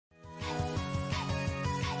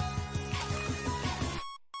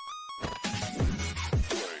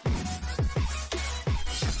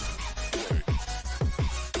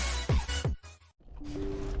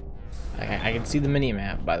I can see the mini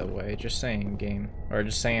map, by the way. Just saying, game, or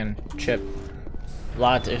just saying, Chip.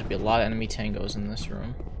 There'd be a lot of enemy tangos in this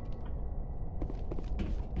room.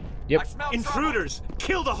 Yep. Intruders!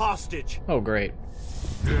 Kill the hostage! Oh, great.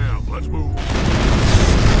 Yeah, let's move.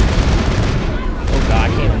 Oh god,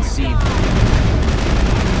 I can't even see.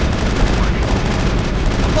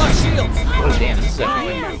 My shields! Oh damn, this is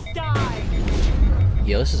everywhere.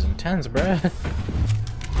 Yo, this is intense, bruh.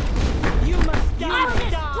 You must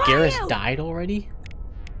die. Garrus died already?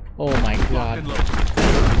 Oh my god.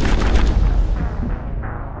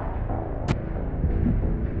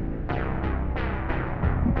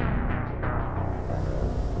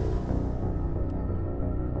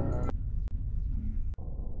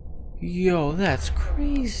 Yo, that's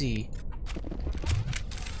crazy.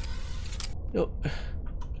 Yo.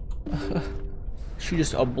 She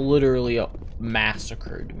just literally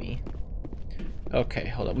massacred me. Okay,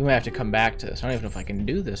 hold up. We might have to come back to this. I don't even know if I can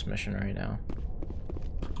do this mission right now.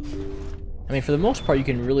 I mean, for the most part, you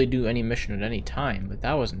can really do any mission at any time, but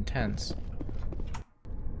that was intense.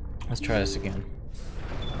 Let's try this again.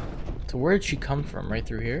 So where did she come from? Right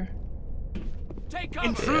through here?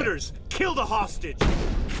 Intruders! Kill the hostage!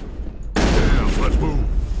 Yeah, let's move.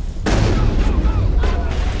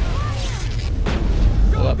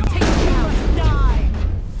 Hold up. You must die.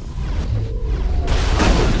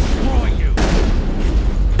 Destroy you!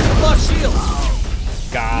 Lost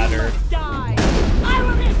shields! Got her. Die. I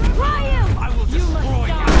will destroy you. I will You must destroy you!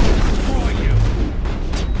 die. Destroy you!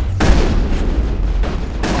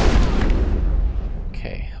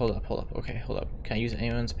 Okay, hold up. Okay, hold up. Can I use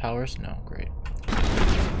anyone's powers? No, great.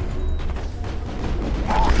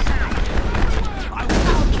 I will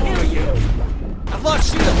destroy you! I've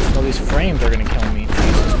lost shields! All these frames are gonna kill me.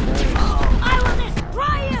 Jesus Christ. I will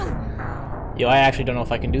destroy you. Yo, I actually don't know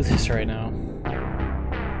if I can do this right now.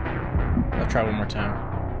 I'll try one more time.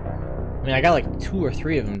 I mean, I got like 2 or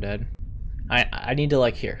 3 of them dead. I need to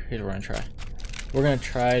like, here's what we're gonna try. We're gonna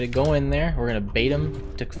try to go in there, we're gonna bait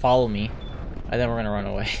them to follow me, and then we're gonna run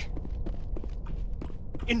away.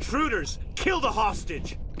 Intruders! Kill the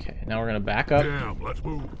hostage! Okay, now we're gonna back up Yeah, let's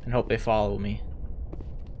move. and hope they follow me.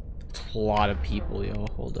 It's a lot of people, yo,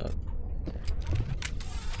 hold up.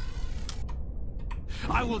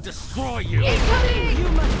 I will destroy you! Incoming. You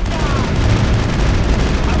must die.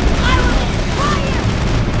 I will destroy you.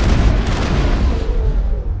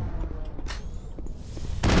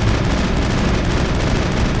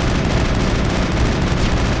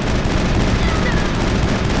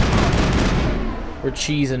 We're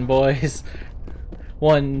cheesing, boys.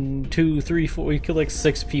 1, 2, 3, 4. We killed like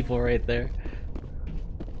 6 people right there.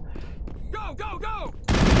 Go, go, go!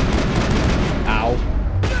 Ow.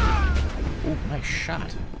 Ooh, nice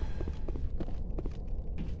shot.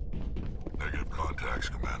 Negative contacts,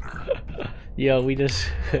 Commander. Yo, we just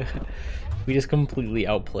we just completely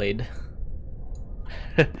outplayed.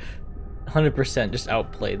 100% just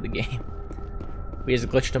outplayed the game. We just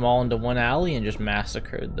glitched them all into one alley and just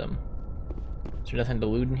massacred them. Is there nothing to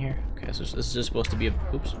loot in here? Okay, so this is just supposed to be a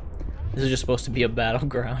oops. This is just supposed to be a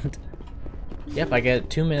battleground. Yep, I get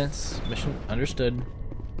 2 minutes. Mission understood.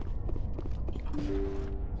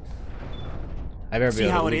 I better be See able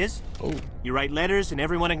to how it loot. is? Oh, You write letters and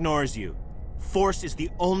everyone ignores you. Force is the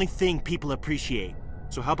only thing people appreciate.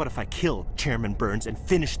 So how about if I kill Chairman Burns and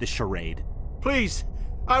finish the charade? Please!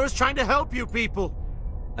 I was trying to help you people!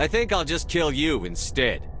 I think I'll just kill you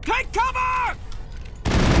instead. Take cover!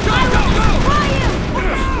 I will destroy you.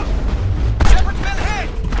 Shepard's been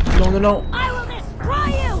hit! no. I will destroy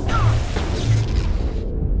you.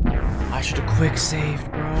 I should have quick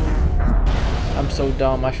saved, bro. I'm so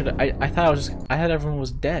dumb. I thought everyone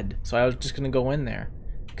was dead, so I was just gonna go in there.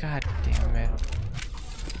 God damn it.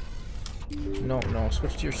 No,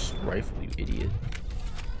 switch to your rifle, you idiot.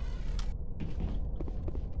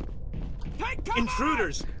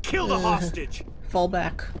 Intruders! Kill the hostage! Fall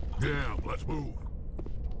back. Yeah, let's move.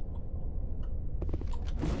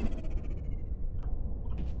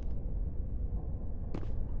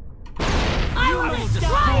 I will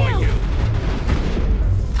destroy you.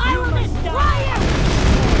 I will destroy you.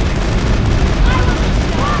 I will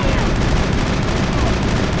destroy you.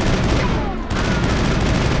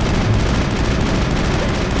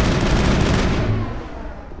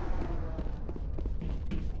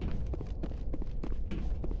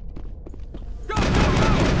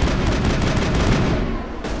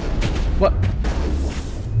 What?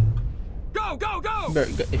 Go, go, go!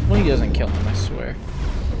 If one of you doesn't kill him, I swear.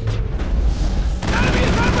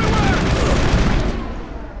 Enemies everywhere!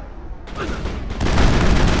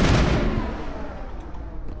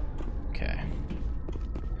 Okay.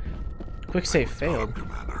 Quick save failed.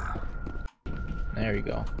 Commander. There we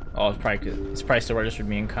go. Oh, it's probably still registered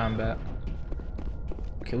me in combat.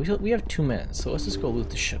 Okay, we have 2 minutes, so let's just go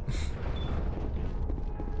loot the ship.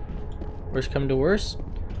 Worst come to worst,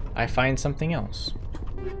 I find something else.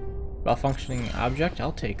 Malfunctioning object,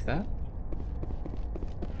 I'll take that.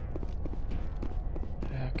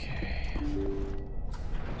 Okay.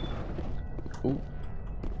 Ooh.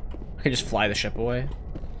 I could just fly the ship away.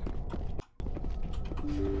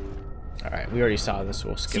 Alright, we already saw this, so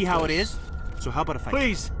we'll skip See how this. it is? So how about if I...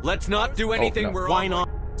 Please. Let's not do anything no. we're Why on. not?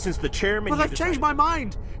 Since the chairman... But here I've changed decided- my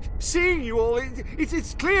mind. Seeing you all,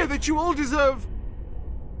 it's clear that you all deserve...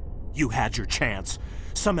 You had your chance.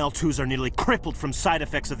 Some L2s are nearly crippled from side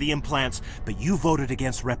effects of the implants, but you voted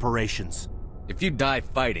against reparations. If you die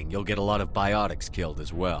fighting, you'll get a lot of biotics killed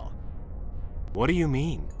as well. What do you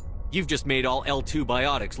mean? You've just made all L2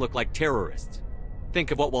 biotics look like terrorists.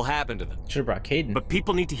 Think of what will happen to them. Should've brought Caden. But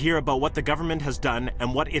people need to hear about what the government has done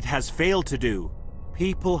and what it has failed to do.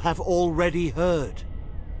 People have already heard.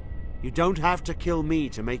 You don't have to kill me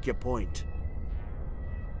to make your point.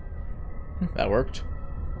 That worked.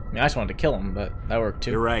 I mean, I just wanted to kill him, but that worked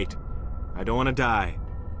too. You're right. I don't want to die.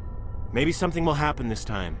 Maybe something will happen this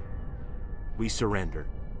time. We surrender.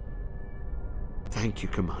 Thank you,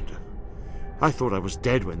 Commander. I thought I was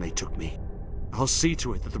dead when they took me. I'll see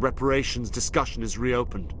to it that the reparations discussion is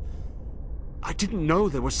reopened. I didn't know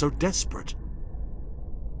they were so desperate.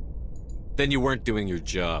 Then you weren't doing your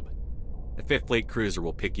job. The 5th Fleet cruiser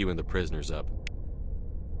will pick you and the prisoners up.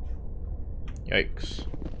 Yikes.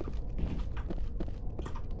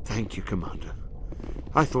 Thank you, Commander.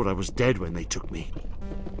 I thought I was dead when they took me.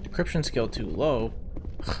 Decryption skill too low.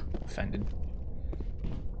 Offended.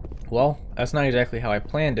 Well, that's not exactly how I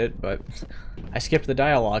planned it, but I skipped the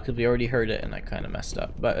dialogue because we already heard it and I kind of messed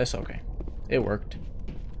up. But it's okay. It worked.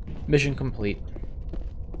 Mission complete.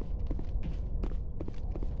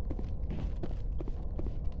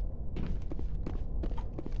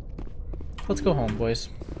 Let's go home, boys.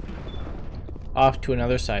 Off to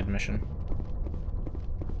another side mission.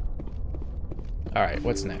 Alright,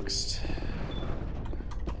 what's next?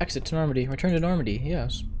 Exit to Normandy. Return to Normandy,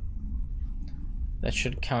 yes. That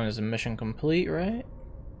should count as a mission complete, right?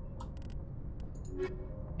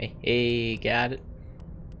 Hey, got it.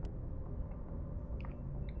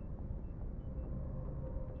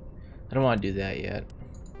 I don't want to do that yet.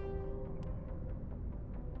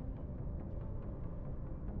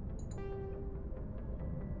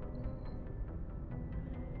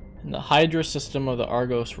 In the Hydra system of the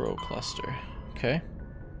Argos Rho cluster. Okay.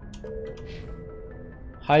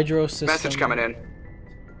 Hydro system. Message coming in.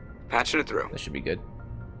 Patching it through. That should be good.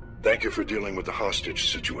 Thank you for dealing with the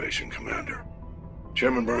hostage situation, Commander.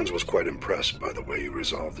 Chairman Burns was quite impressed by the way you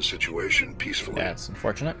resolved the situation peacefully. That's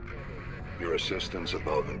unfortunate. Your assistance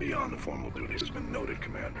above and beyond the formal duties has been noted,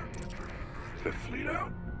 Commander. 5th Fleet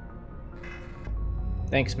out.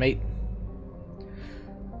 Thanks, mate.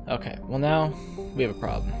 Okay, well now we have a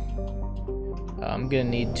problem. I'm gonna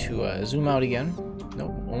need to zoom out again. No,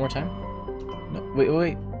 one more time. No,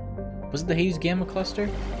 wait. Was it the Hades Gamma cluster?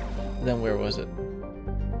 Then where was it?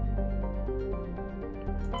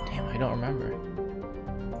 Damn, I don't remember.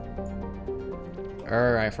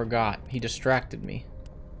 I forgot. He distracted me.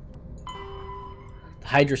 The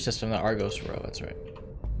Hydra system, the Argos Rho, that's right.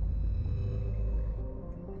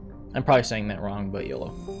 I'm probably saying that wrong, but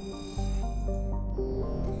YOLO.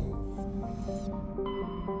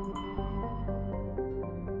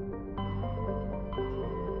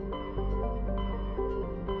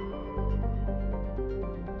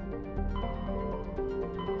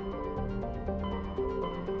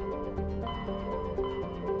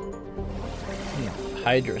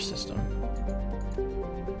 Hydra system.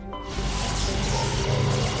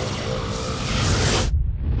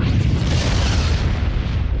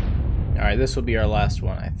 Alright, this will be our last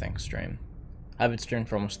one, I think, stream. I've been streaming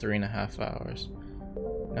for almost 3.5 hours.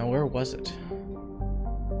 Now, where was it?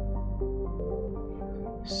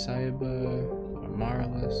 Saiba or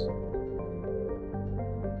Marlis?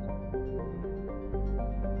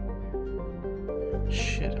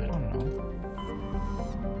 Shit, I don't know.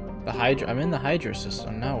 The Hydra. I'm in the Hydra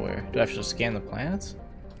system. Now where? Do I have to scan the planets?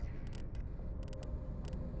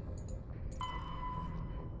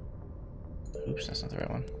 Oops, that's not the right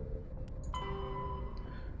one.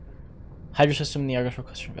 Hydra system in the Argos Rho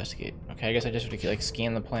cluster investigate. Okay, I guess I just have to like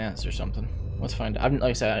scan the planets or something. Let's find out. Like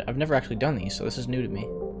I said, I've never actually done these, so this is new to me.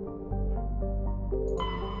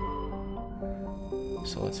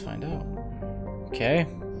 So let's find out. Okay,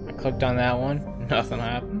 I clicked on that one. Nothing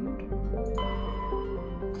happened.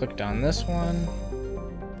 Clicked on this one.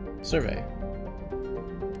 Survey.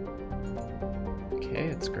 Okay,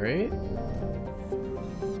 that's great.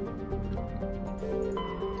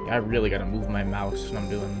 I really gotta move my mouse when I'm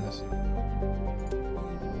doing this.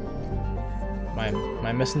 Am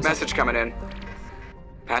I missing something? Message coming in.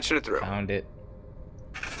 Patching it through. Found it.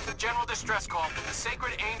 General distress call. The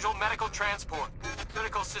Sacred Angel medical transport.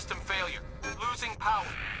 Critical system failure. Losing power.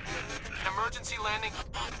 An emergency landing.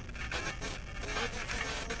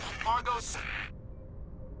 Argos.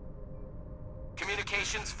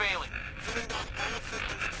 Communications failing.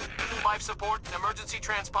 Life support and emergency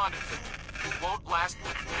transponder. Won't last.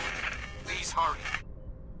 Please hurry.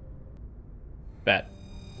 Bet.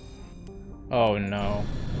 Oh no.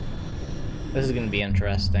 This is gonna be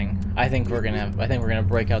interesting. I think we're gonna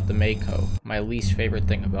break out the Mako. My least favorite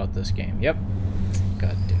thing about this game. Yep.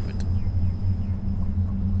 God damn it.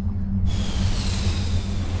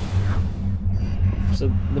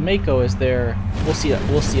 So the Mako is there. We'll see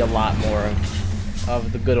a lot more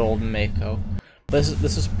of the good old Mako. But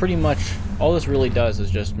this is pretty much all this really does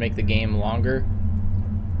is just make the game longer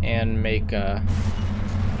and make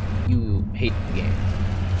you hate the game.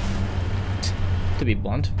 To be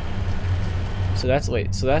blunt. So that's the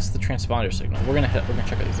transponder signal. We're gonna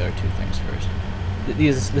check out these other two things first.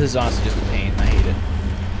 This is honestly just a pain. I hate it.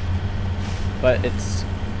 But it's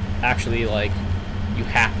actually like you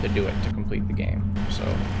have to do it to complete the game. So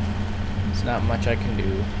it's not much I can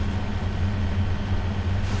do.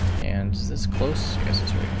 And is this close? I guess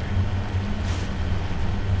it's right here.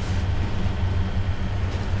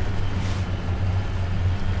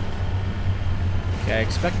 Okay, I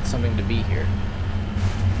expected something to be here.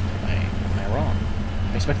 Am I wrong?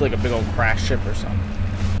 I expected like a big old crash ship or something.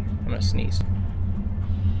 I'm gonna sneeze.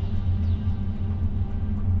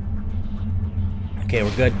 Okay,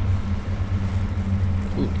 we're good.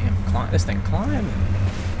 Ooh, damn, this thing climbing.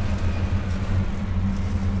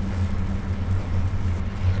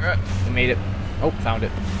 We made it. Oh, found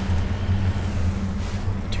it.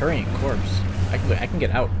 Turian corpse. I can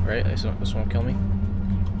get out, right? This won't kill me.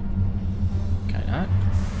 Can I not?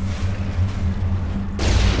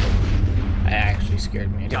 That actually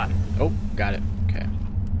scared me. Got it. Oh, got it. Okay.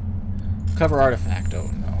 Cover artifact. Oh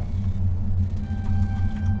no.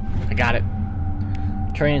 I got it.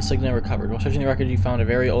 Turian insignia recovered. While searching the record, you found a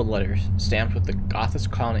very old letter stamped with the Gothis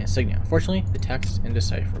colony insignia. Unfortunately, the text is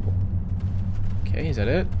indecipherable. Okay, is that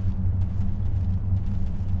it?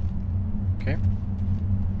 Okay.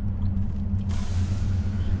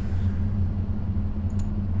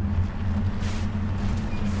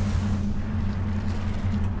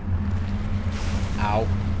 Ow.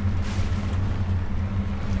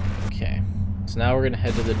 Okay. So now we're gonna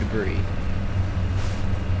head to the debris.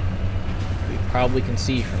 We probably can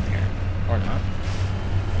see from here. Or not.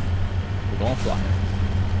 We're going flying.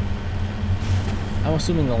 I'm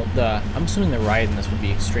assuming the ride in this would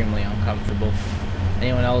be extremely uncomfortable.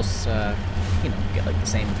 Anyone else, you know, get like the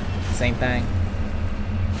same thing?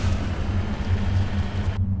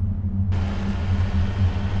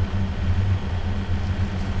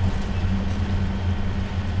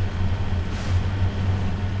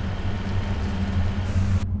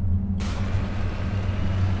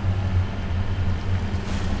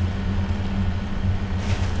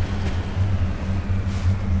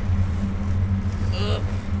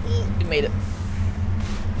 Made it.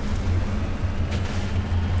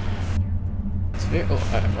 It's very.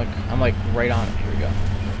 Oh, I'm like right on it. Here we go.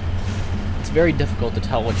 It's very difficult to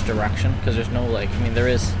tell which direction because there's no like. I mean, there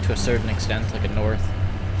is to a certain extent like a north,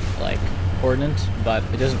 like coordinate, but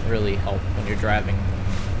it doesn't really help when you're driving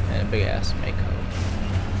in a big ass Mako.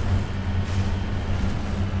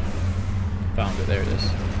 Found it. There it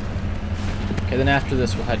is. Okay, then after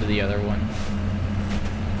this we'll head to the other one.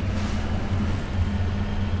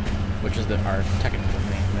 Which is our technical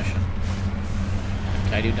main mission.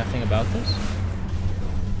 Can I do nothing about this?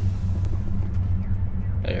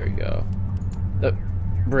 There we go.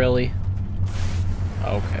 Really?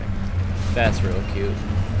 Okay. That's real cute.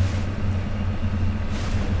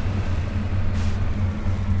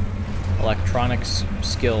 Electronics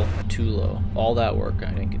skill too low. All that work, I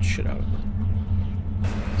didn't get shit out of it.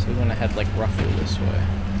 So we're gonna head like roughly this way.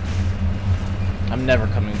 I'm never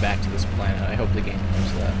coming back to this planet. I hope the game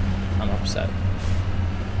knows that. I'm upset.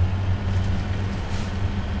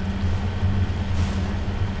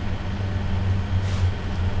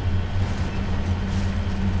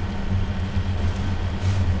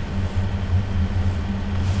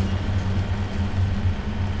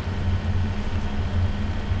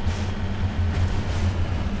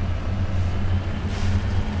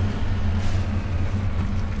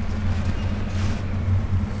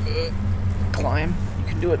 Climb. You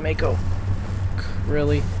can do it, Mako.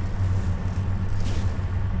 Really?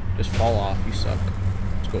 Just fall off, you suck.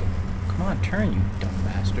 Let's go. Come on, turn, you dumb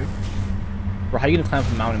bastard. Bro, how are you gonna climb up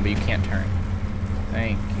a mountain but you can't turn?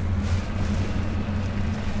 Thank you.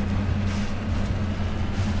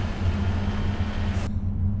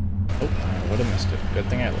 Oh, I would have missed it. Good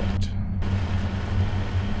thing I looked.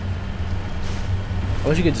 I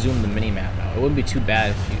wish you could zoom the mini-map now. It wouldn't be too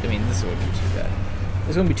bad if you... I mean, this wouldn't be too bad.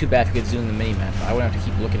 This wouldn't be too bad if you could zoom the mini-map. I wouldn't have to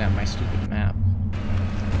keep looking at my stupid map.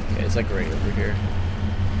 Okay, it's like right over here.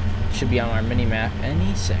 Should be on our mini-map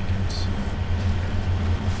any second.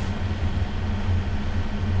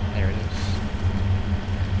 There it is.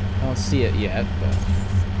 I don't see it yet, but...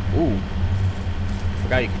 Ooh. I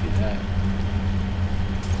forgot you could do that.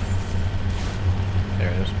 There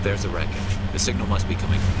it is. There's the wreckage. The signal must be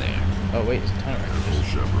coming from there. Oh wait, it's a ton of wreckages.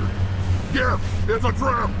 Shepard. Yeah, it's a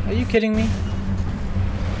trap! Are you kidding me?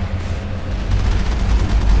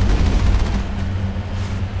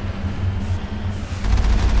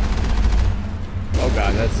 Oh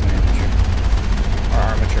god, that's an amateur. Or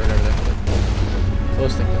armature, whatever the hell they're called.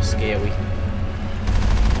 Those things are scaly.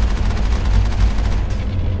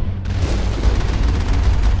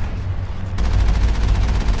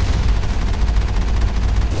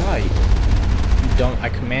 Die. You don't. I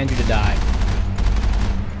command you to die.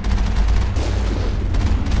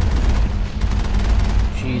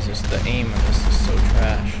 Jesus, the aim of this is so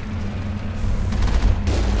trash.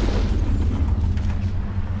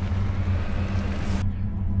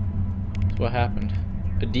 So what happened?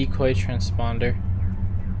 A decoy transponder,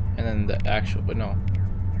 and then the actual. But no.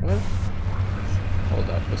 What? Hold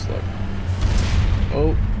up. Let's look.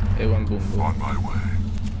 Oh, it went boom boom. On my way.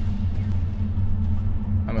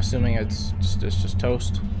 I'm assuming it's just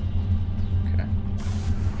toast. Okay.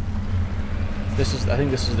 This is. I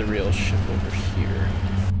think this is the real ship over here.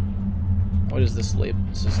 What is this label?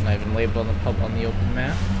 This is not even labeled on the open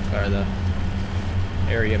map or the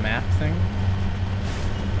area map thing.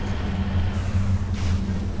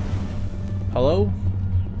 Hello?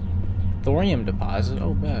 Thorium deposit.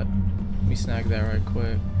 Oh, bet. Let me snag that right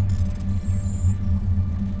quick.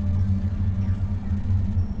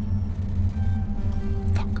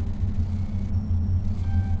 Fuck.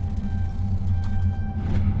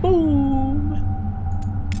 Boom.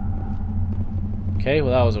 Okay,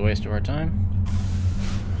 well that was a waste of our time.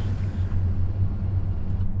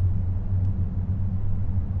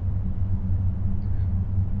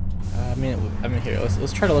 I mean here,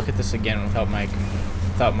 let's try to look at this again without my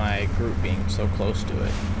group being so close to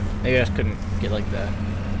it. Maybe I just couldn't get like that.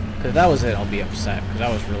 Cause if that was it, I'll be upset because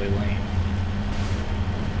that was really lame.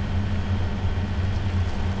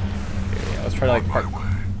 Here, yeah, let's try to like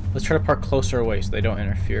park closer away so they don't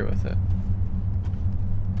interfere with it.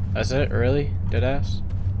 That's it? Really? Deadass?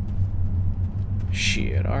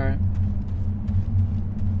 Shit, alright.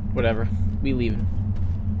 Whatever. We leaving.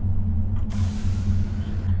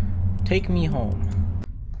 Take me home.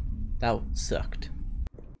 That sucked.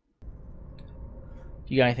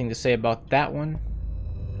 You got anything to say about that one?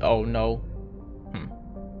 Oh no.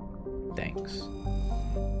 Thanks.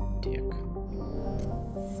 Dick.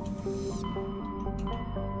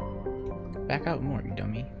 Back out more, you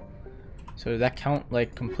dummy. So does that count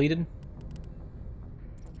like completed?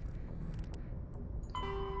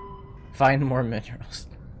 Find more minerals.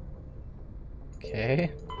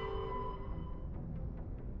 Okay.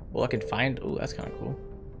 Well, I could find. Oh, that's kind of cool.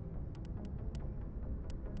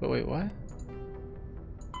 But wait, what?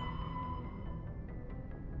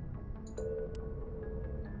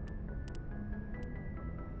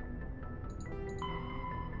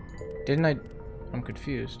 Didn't I? I'm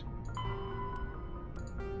confused.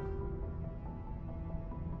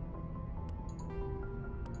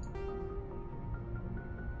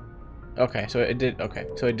 Okay, so it did. Okay,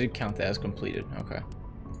 so it did count that as completed. Okay.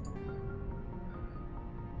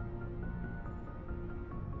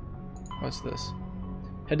 What's this?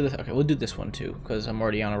 Head to this. Okay, we'll do this one too, because I'm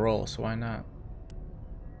already on a roll, so why not?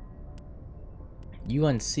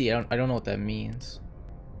 UNC. I don't know what that means.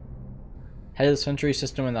 Head of the Sentry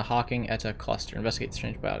system in the Hawking Etta cluster. Investigate the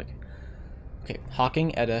strange biotic. Okay,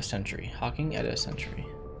 Hawking Etta Sentry. Hawking Etta Sentry.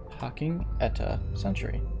 Hawking Etta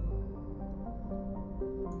Sentry.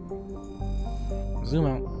 Zoom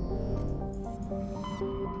out.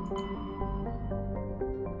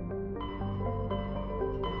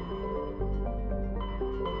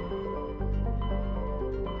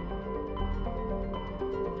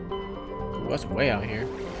 Ooh, that's way out here.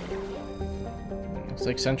 It's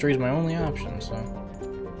like Sentry's my only option, so.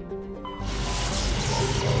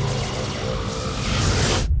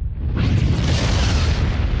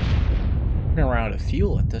 We're gonna run out of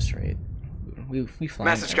fuel at this rate. We fly.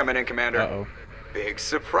 Message coming in, Commander. Uh-oh. Big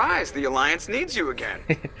surprise. The Alliance needs you again.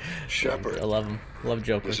 Shepard. I love him. Love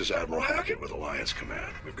Joker. This is Admiral Hackett with Alliance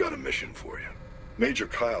Command. We've got a mission for you. Major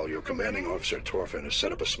Kyle, your commanding officer at Torfin, has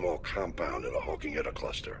set up a small compound in the Hawking Etta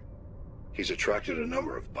cluster. He's attracted a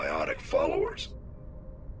number of biotic followers.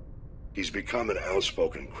 He's become an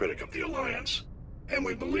outspoken critic of the Alliance, and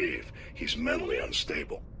we believe he's mentally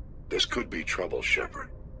unstable. This could be trouble,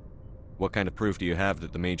 Shepard. What kind of proof do you have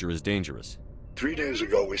that the Major is dangerous? 3 days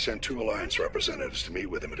ago, we sent 2 Alliance representatives to meet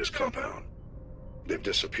with him at his compound. They've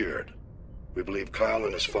disappeared. We believe Kyle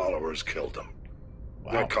and his followers killed them.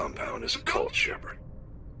 Wow. That compound is a cult, Shepard.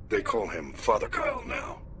 They call him Father Kyle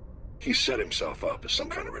now. He set himself up as some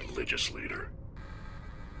kind of religious leader.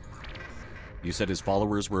 You said his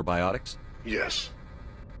followers were biotics? Yes.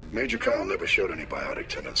 Major Kyle never showed any biotic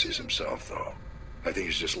tendencies himself, though. I think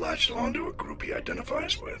he's just latched onto a group he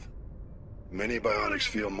identifies with. Many biotics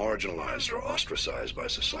feel marginalized or ostracized by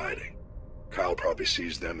society. Kyle probably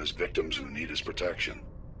sees them as victims who need his protection,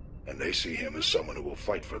 and they see him as someone who will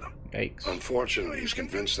fight for them. Yikes. Unfortunately, he's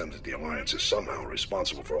convinced them that the Alliance is somehow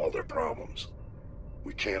responsible for all their problems.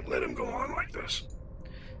 We can't let him go on like this.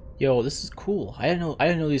 Yo, this is cool. I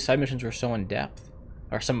didn't know these side missions were so in depth,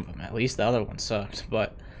 or some of them at least. The other one sucked,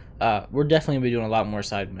 but we're definitely gonna be doing a lot more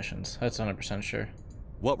side missions. That's 100% sure.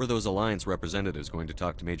 What were those Alliance representatives going to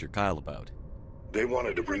talk to Major Kyle about? They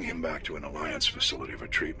wanted to bring him back to an Alliance facility for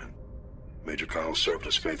treatment. Major Kyle served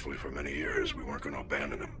us faithfully for many years. We weren't going to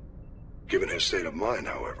abandon him. Given his state of mind,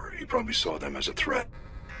 however, he probably saw them as a threat.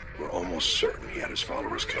 We're almost certain he had his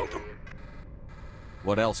followers killed them.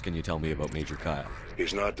 What else can you tell me about Major Kyle?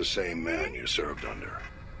 He's not the same man you served under.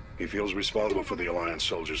 He feels responsible for the Alliance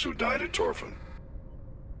soldiers who died at Torfin.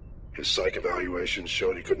 His psych evaluations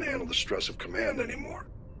showed he couldn't handle the stress of command anymore.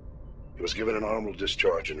 He was given an honorable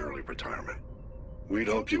discharge in early retirement. We'd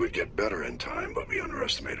hoped he would get better in time, but we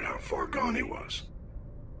underestimated how far gone he was.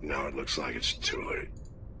 Now it looks like it's too late.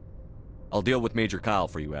 I'll deal with Major Kyle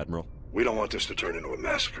for you, Admiral. We don't want this to turn into a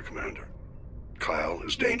massacre, Commander. Kyle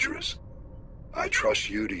is dangerous. I trust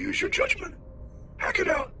you to use your judgment. Hack it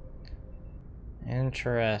out.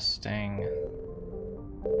 Interesting.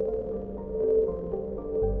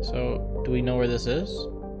 So, do we know where this is?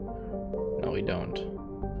 No, we don't.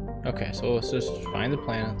 Okay, so let's just find the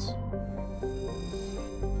planets.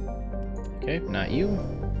 Okay, not you.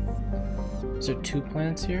 Is there 2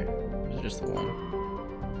 planets here? Or is it just the one?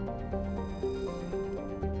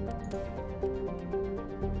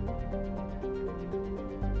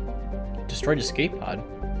 Destroyed escape pod.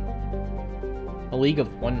 A league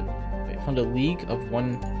of one. Wait, found a league of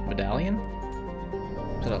 1 medallion?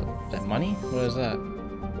 Is that money? What is that?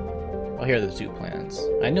 Oh, here are the 2 planets.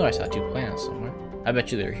 I knew I saw 2 planets somewhere. I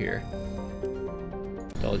bet you they're here.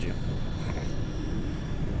 Told you.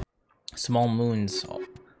 Small moons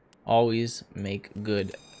always make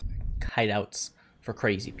good hideouts for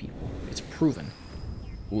crazy people. It's proven.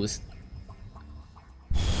 Ooh, this...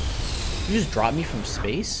 You just dropped me from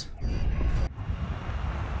space?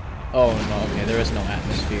 Oh no, okay, there is no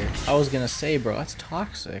atmosphere. I was gonna say, bro, that's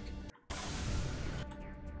toxic.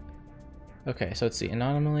 Okay, so let's see.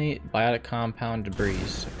 Anomaly, biotic compound, debris.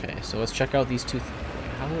 Okay, so let's check out these 2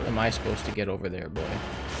 How am I supposed to get over there, boy?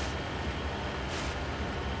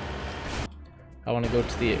 I want to go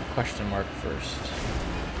to the question mark first.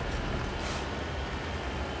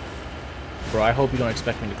 Bro, I hope you don't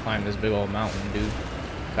expect me to climb this big old mountain, dude.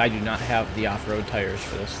 I do not have the off-road tires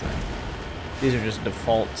for this thing. These are just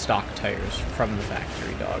default stock tires from the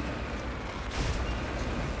factory, dog.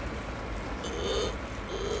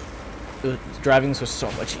 Driving was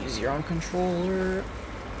so much easier on controller.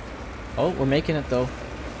 Oh, we're making it though.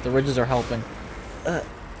 The ridges are helping.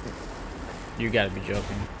 You gotta be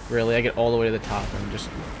joking. Really? I get all the way to the top and it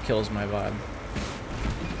just kills my vibe.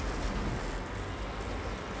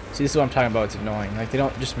 See, this is what I'm talking about. It's annoying. Like, they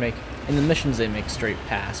don't just make... In the missions, they make straight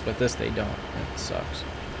pass, but this, they don't. It sucks.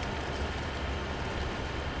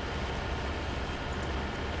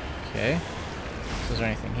 Okay. So is there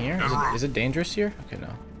anything here? Is it dangerous here? Okay,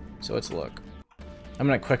 no. So let's look. I'm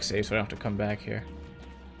gonna quick save so I don't have to come back here.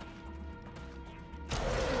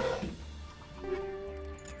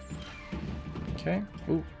 Okay.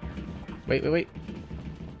 Ooh. Wait.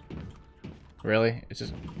 Really? It's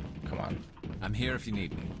just... Come on. I'm here if you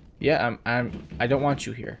need me. Yeah, I don't want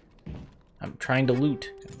you here. I'm trying to loot.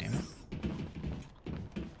 God damn it.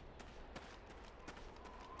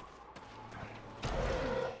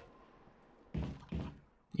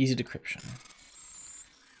 Easy decryption.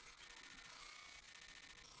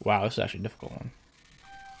 Wow, this is actually a difficult one.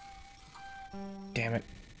 Damn it.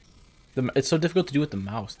 It's so difficult to do with the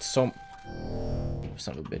mouse. It's so...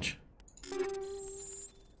 Son of a bitch.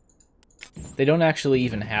 They don't actually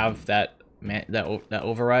even have that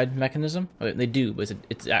override mechanism. They do, but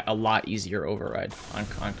it's a lot easier override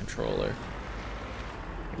on controller.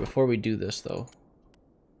 Before we do this, though,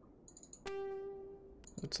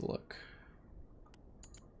 let's look.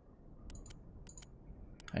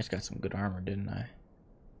 I just got some good armor, didn't I?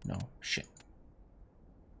 No, shit.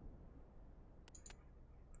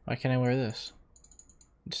 Why can't I wear this?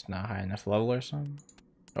 Just not high enough level or something?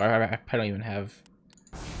 Or I don't even have...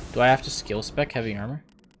 Do I have to skill spec heavy armor?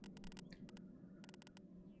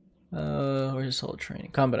 Where's this whole training?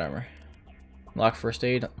 Combat armor. Lock first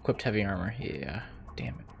aid, equipped heavy armor. Yeah,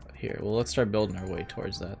 damn it. Here, well, let's start building our way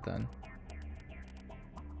towards that then.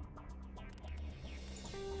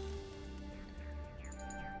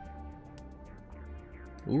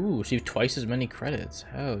 Ooh, receive twice as many credits.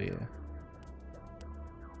 Hell yeah.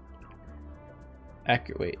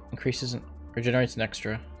 Accurate weight. Increases and regenerates an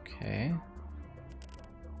extra. Okay.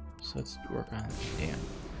 So let's work on it. Damn.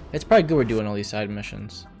 It's probably good we're doing all these side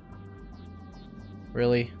missions.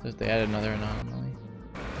 Really? They added another anomaly?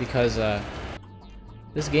 Because,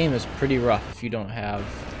 this game is pretty rough if you don't have...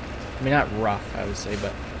 I mean, not rough, I would say,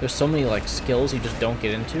 but there's so many, like, skills you just don't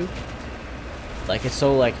get into. Like, it's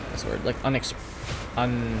so, like, what's the word? Like,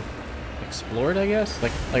 unexplored, I guess?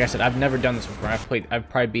 Like I said, I've never done this before. I've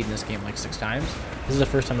probably beaten this game, like, 6 times. This is the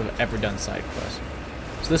first time I've ever done side quests.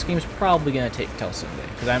 So this game's probably gonna take till Sunday,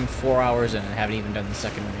 because I'm 4 hours in and haven't even done the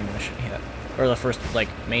second main mission yet. Or the first, like,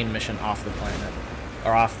 main mission off the planet.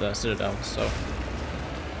 Or off the Citadel, so...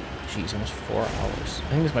 Jeez, almost 4 hours. I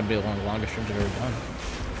think this might be one of the longest streams I've ever done.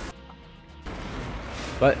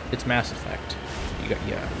 But it's Mass Effect.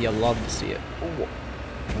 You love to see it.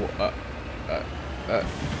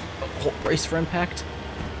 Brace for impact.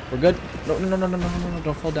 We're good. No,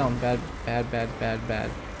 don't fall down. Bad. Okay,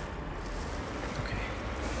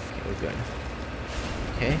 we're good.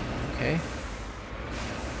 Okay.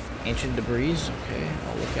 Ancient debris. Okay,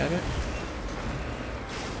 I'll look at it.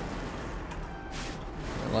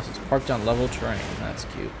 Unless it's parked on level terrain. That's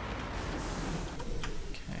cute.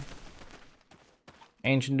 Okay.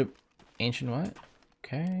 Ancient what?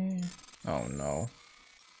 Okay. Oh no.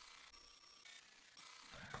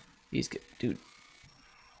 These get, dude.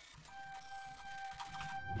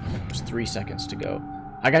 There's 3 seconds to go.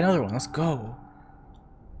 I got another one. Let's go.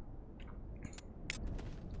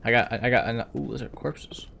 Ooh, those are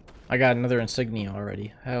corpses. I got another insignia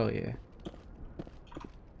already. Hell yeah.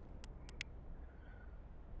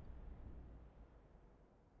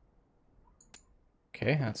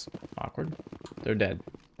 Okay, that's awkward. They're dead.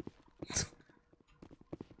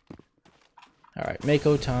 Alright,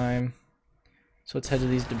 Mako time. So let's head to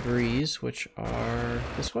these debris, which are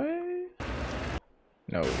this way?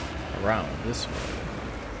 No, around this way.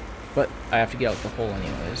 But I have to get out the hole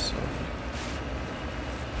anyways, so...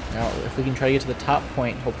 Now, if we can try to get to the top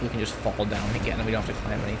point, hopefully we can just fall down again and we don't have to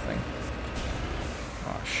climb anything.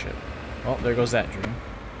 Oh shit. Well, there goes that dream.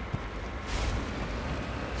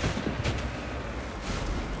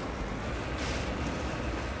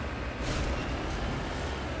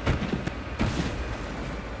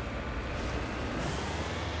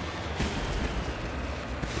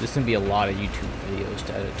 There's gonna be a lot of YouTube videos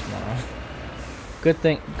to edit tomorrow. Good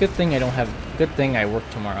thing I work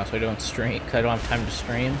tomorrow, so I don't stream, because I don't have time to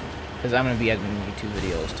stream, because I'm gonna be editing YouTube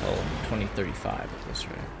videos till 2035 at this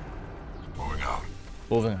rate.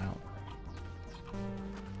 Moving out.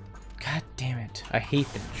 God damn it! I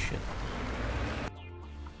hate that shit.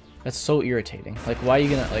 That's so irritating. Like, why are you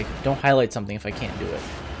gonna, like, don't highlight something if I can't do it?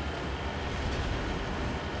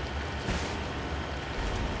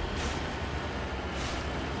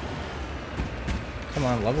 Come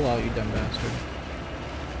on, level out, you dumb bastard.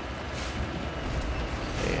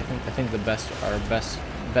 Okay, I think our best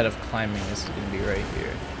bet of climbing is gonna be right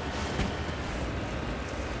here.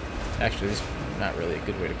 Actually, this is not really a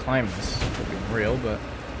good way to climb this, for being real, but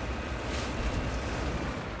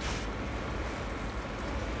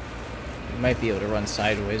you might be able to run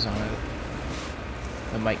sideways on it.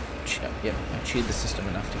 I might cheat the system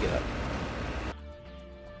enough to get up.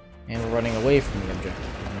 And we're running away from the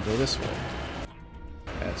objective. I'm gonna go this way.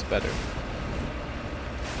 That's better.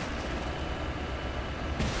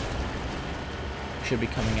 Should be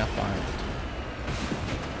coming up on it.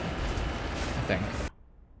 I think.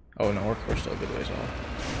 Oh no, we're still a good ways off.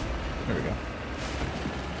 There we go.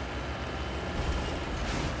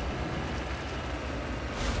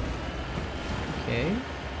 Okay.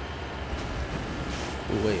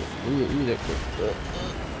 Ooh, wait. Ooh,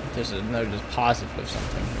 there's another deposit of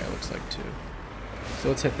something here, it looks like, too. So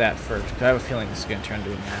let's hit that first, because I have a feeling this is going to turn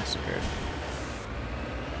into a massacre.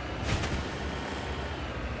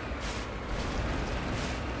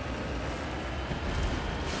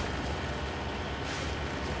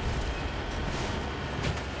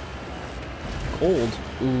 Gold?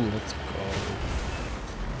 Ooh, let's go.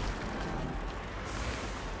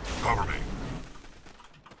 Cover me.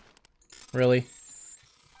 Really?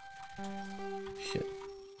 Shit.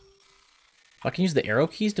 I can use the arrow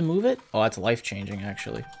keys to move it? Oh, that's life-changing,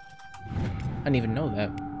 actually. I didn't even know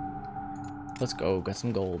that. Let's go. Got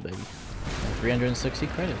some gold, baby. 360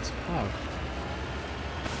 credits. Wow.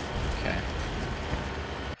 Okay.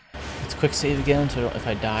 Let's quick save again, so if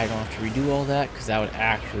I die, I don't have to redo all that, because that would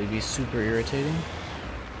actually be super irritating.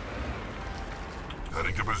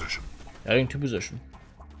 Heading to position. Heading to position.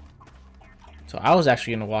 So I was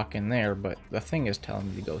actually going to walk in there, but the thing is telling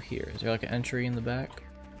me to go here. Is there like an entry in the back?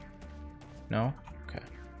 No? Okay.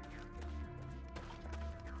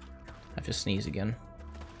 I have to sneeze again.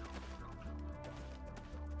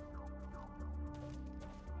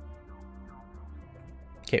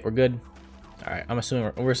 Okay, we're good. Alright, I'm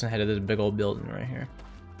assuming we're just ahead of this big old building right here.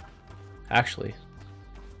 Actually,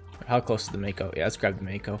 how close is the Mako? Yeah, let's grab the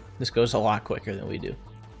Mako. This goes a lot quicker than we do.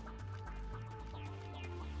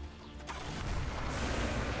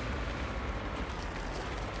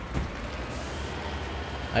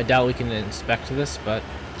 I doubt we can inspect this, but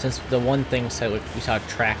since the one thing said we saw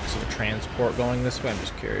tracks of transport going this way, I'm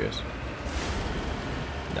just curious.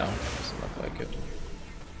 No, doesn't look like it.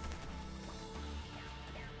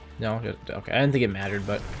 No, okay. I didn't think it mattered,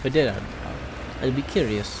 but if it did, I'd be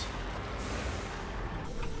curious.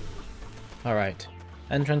 All right,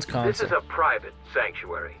 entrance console. This is a private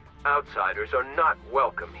sanctuary. Outsiders are not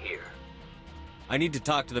welcome here. I need to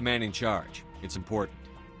talk to the man in charge. It's important.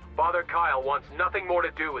 Father Kyle wants nothing more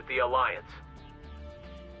to do with the Alliance.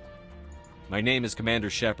 My name is Commander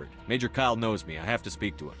Shepard. Major Kyle knows me. I have to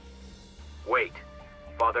speak to him. Wait.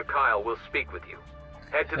 Father Kyle will speak with you.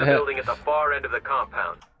 Head to the building at the far end of the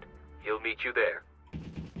compound. He'll meet you there.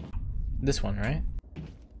 This one, right?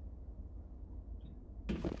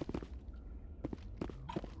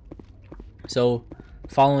 So,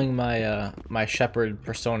 following my my Shepard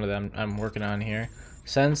persona that I'm working on here,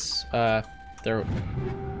 since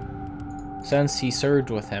since he served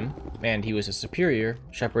with him and he was a superior,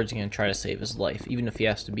 Shepard's gonna try to save his life, even if he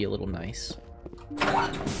has to be a little nice.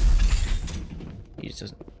 He just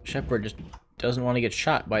doesn't. Shepard just doesn't want to get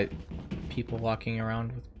shot by people walking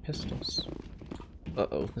around with pistols.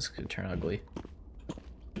 Uh-oh, this could turn ugly.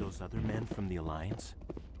 Those other men from the Alliance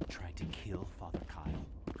tried to kill Father Kyle.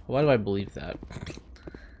 Why do I believe that?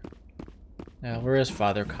 Now, where is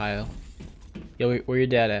Father Kyle? Yo, where your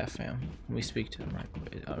dad at, fam? Let me speak to him right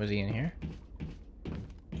quick. Oh, is he in here?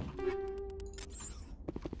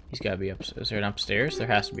 He's gotta be upstairs. Is there an upstairs? There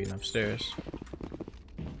has to be an upstairs.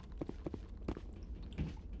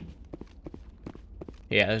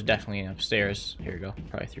 Yeah, there's definitely an upstairs. Here we go.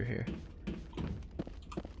 Probably through here.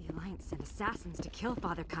 The Alliance sent assassins to kill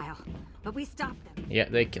Father Kyle, but we stopped them. Yeah,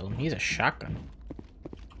 they killed him. He's a shotgun.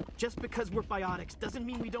 Just because we're biotics doesn't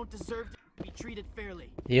mean we don't deserve to be treated fairly.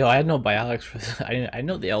 Yo, I had no biotics for this. I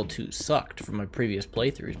know the L2 sucked from my previous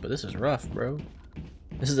playthroughs, but this is rough, bro.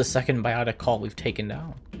 This is the second biotic call we've taken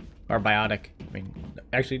down. Or biotic. I mean,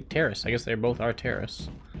 actually, terrorists. I guess they both are terrorists.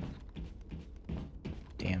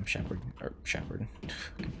 Damn, Shepard. Or Shepard.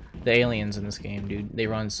 The aliens in this game, dude. They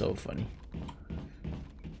run so funny.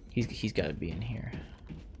 He's got to be in here.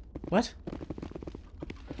 What?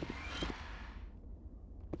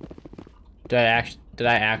 Did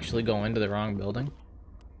I actually go into the wrong building?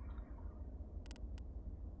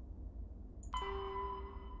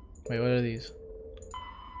 Wait, what are these?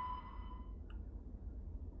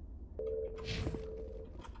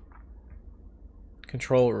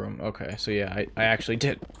 Control room. Okay, so yeah, I actually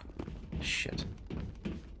did. Shit.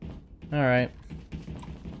 Alright.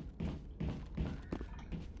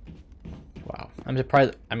 Wow. I'm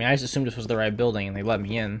surprised. I mean, I just assumed this was the right building and they let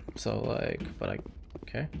me in. So, like, but I...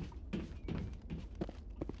 Okay.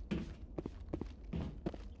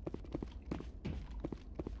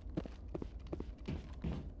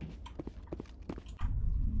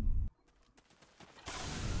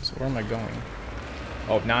 So where am I going?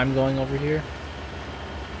 Oh, now I'm going over here?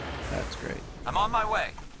 That's great. I'm on my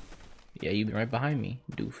way. Yeah, you've been right behind me,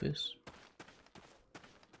 doofus.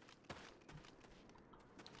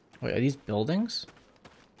 Wait, are these buildings?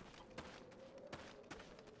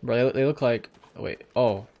 Bro, they look like... Oh, wait.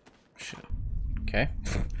 Oh. Shit. Okay.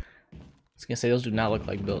 I was gonna say, those do not look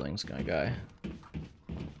like buildings, kind of guy.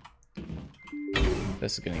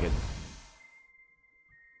 This is gonna get...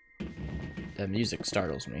 That music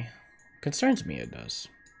startles me. Concerns me, it does.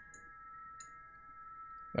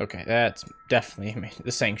 Okay, that's definitely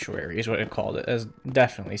the sanctuary is what it called it. It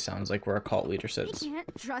definitely sounds like where a cult leader sits. We can't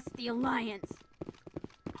trust the Alliance.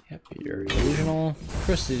 Yep, you're delusional.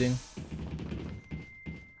 Proceeding.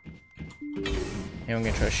 Anyone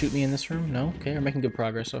gonna try to shoot me in this room? No? Okay, we're making good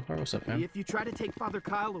progress so far. What's up, fam? If you try to take Father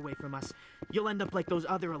Kyle away from us, you'll end up like those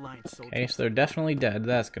other Alliance soldiers. Okay, so they're definitely dead.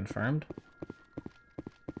 That's confirmed.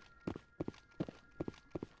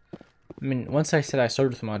 I mean, once I said I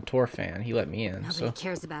served with him on Torfan, he let me in, Nobody so...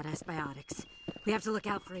 cares about us biotics. We have to look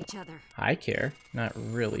out for each other. I care. Not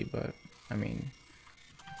really, but, I mean...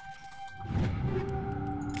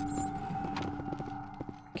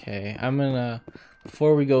 Okay, I'm gonna...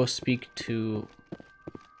 Before we go speak to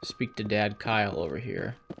Dad Kyle over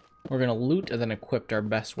here, we're gonna loot and then equip our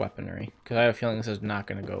best weaponry, because I have a feeling this is not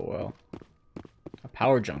gonna go well. A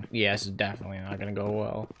power junk? Yeah, this is definitely not gonna go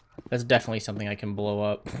well. That's definitely something I can blow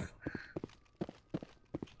up.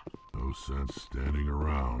 No sense standing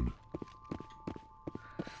around.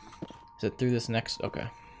 Is it through this next? Okay.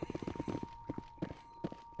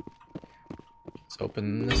 Let's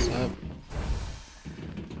open this up.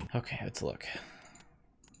 Okay, let's look.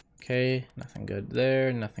 Okay, nothing good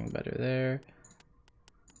there, nothing better there.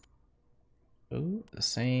 Ooh, the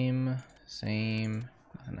same, nothing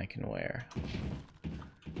I can wear.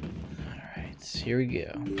 Alright, here we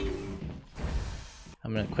go.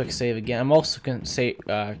 I'm gonna quick save again. I'm also gonna say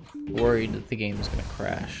worried that the game is gonna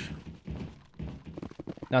crash.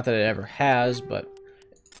 Not that it ever has, but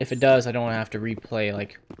if it does, I don't want to have to replay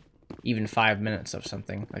like even 5 minutes of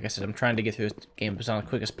something. Like I said, I'm trying to get through this game as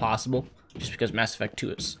quick as possible, just because Mass Effect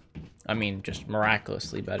 2 is, I mean, just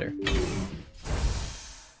miraculously better.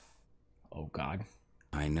 Oh God.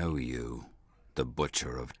 I know you, the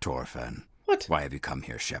Butcher of Torfan. What? Why have you come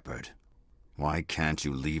here, Shepard? Why can't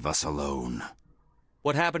you leave us alone?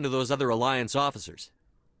 What happened to those other Alliance officers?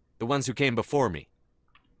 The ones who came before me?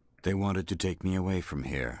 They wanted to take me away from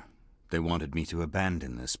here. They wanted me to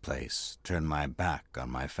abandon this place, turn my back on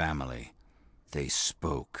my family. They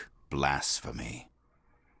spoke blasphemy.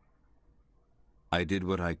 I did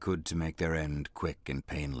what I could to make their end quick and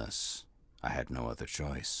painless. I had no other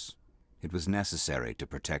choice. It was necessary to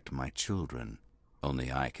protect my children.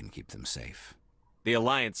 Only I can keep them safe. The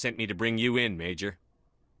Alliance sent me to bring you in, Major.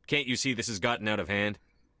 Can't you see this has gotten out of hand?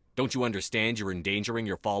 Don't you understand you're endangering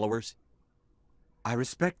your followers? I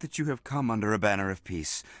respect that you have come under a banner of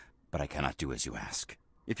peace, but I cannot do as you ask.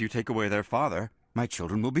 If you take away their father, my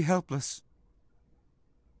children will be helpless.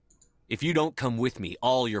 If you don't come with me,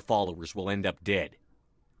 all your followers will end up dead.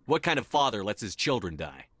 What kind of father lets his children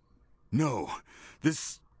die? No,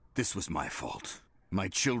 this was my fault. My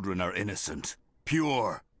children are innocent,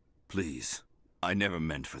 pure. Please, I never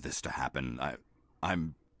meant for this to happen.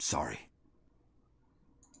 I'm sorry.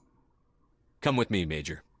 Come with me,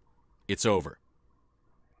 Major. It's over.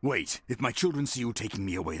 Wait, if my children see you taking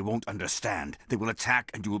me away, they won't understand. They will attack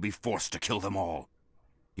and you will be forced to kill them all.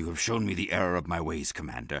 You have shown me the error of my ways,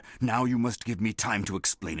 Commander. Now you must give me time to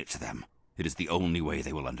explain it to them. It is the only way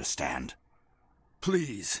they will understand.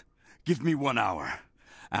 Please, give me 1 hour.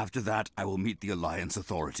 After that, I will meet the Alliance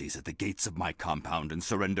authorities at the gates of my compound and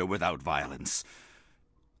surrender without violence.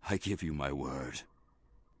 I give you my word.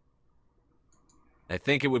 I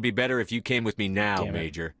think it would be better if you came with me now,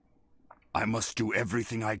 Major. I must do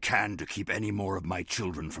everything I can to keep any more of my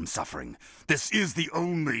children from suffering. This is the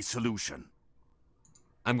only solution.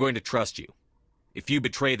 I'm going to trust you. If you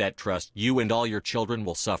betray that trust, you and all your children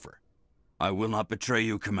will suffer. I will not betray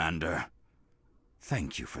you, Commander.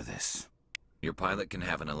 Thank you for this. Your pilot can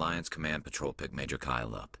have an Alliance Command Patrol pick Major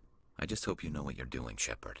Kyle up. I just hope you know what you're doing,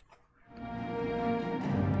 Shepard. I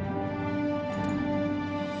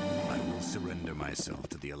will surrender myself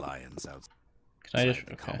to the Alliance outside. Can I just...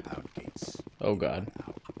 Okay. Oh God.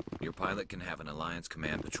 Your pilot can have an Alliance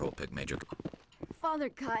Command Patrol pick Major... Father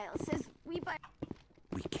Kyle says we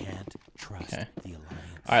can't trust the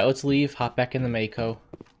Alliance. Alright, let's leave, hop back in the Mako,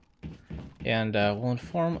 and we'll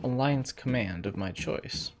inform Alliance Command of my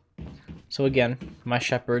choice. So again, my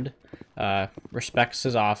Shepard respects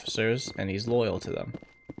his officers, and he's loyal to them.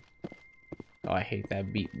 Oh, I hate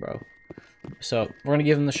that beat, bro. So, we're gonna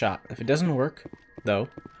give him the shot. If it doesn't work, though,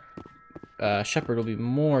 Shepard will be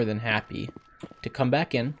more than happy to come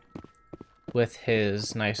back in with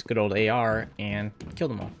his nice good old AR and kill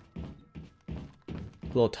them all. A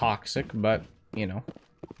little toxic, but, you know,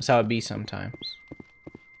 that's how it be sometimes.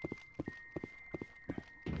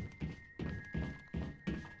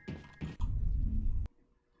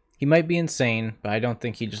 He might be insane, but I don't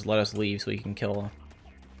think he'd just let us leave so he can kill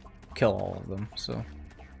all of them, so.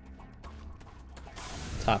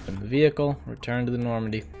 Let's hop in the vehicle, return to the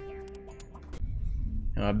Normandy.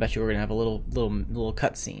 I bet you we're gonna have a little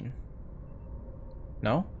cutscene.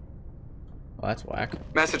 No? Well, that's whack.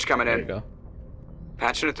 Message coming in. There you go.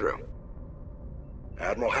 Patching it through.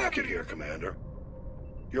 Admiral Hackett here, Commander.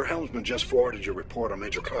 Your helmsman just forwarded your report on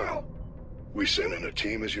Major Kyle. We sent in a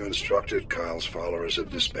team as you instructed. Kyle's followers have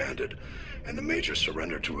disbanded, and the Major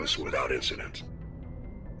surrendered to us without incident.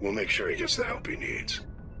 We'll make sure he gets the help he needs.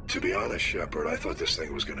 To be honest, Shepard, I thought this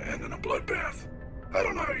thing was going to end in a bloodbath. I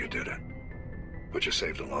don't know how you did it, but you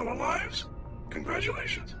saved a lot of lives.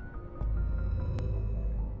 Congratulations.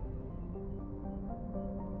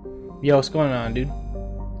 Yo, what's going on, dude?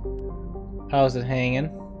 How's it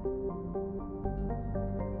hanging?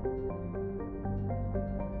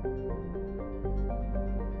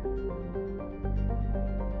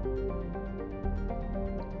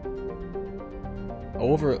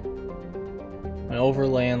 An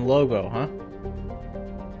overland logo, huh?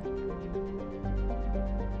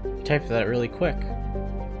 You typed that really quick.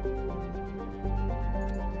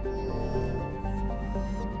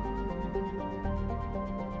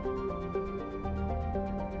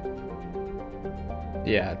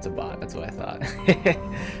 Yeah, it's a bot. That's what I thought.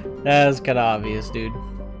 That was kind of obvious, dude.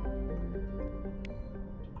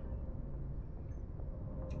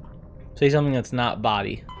 Say something that's not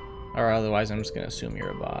body, or otherwise I'm just gonna assume you're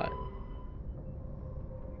a bot.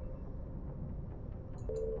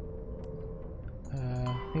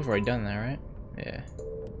 I think we've already done that, right? Yeah.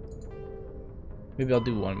 Maybe I'll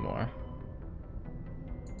do one more.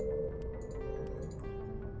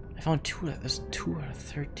 I found there's 2 out of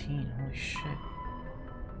 13. Holy shit.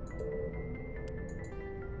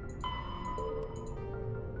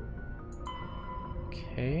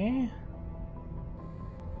 Okay.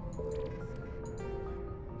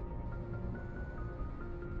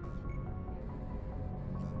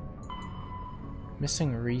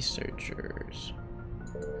 Missing researchers.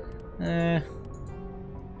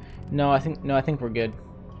 No, I think we're good.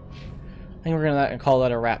 I think we're gonna call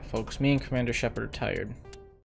that a wrap, folks. Me and Commander Shepard are tired.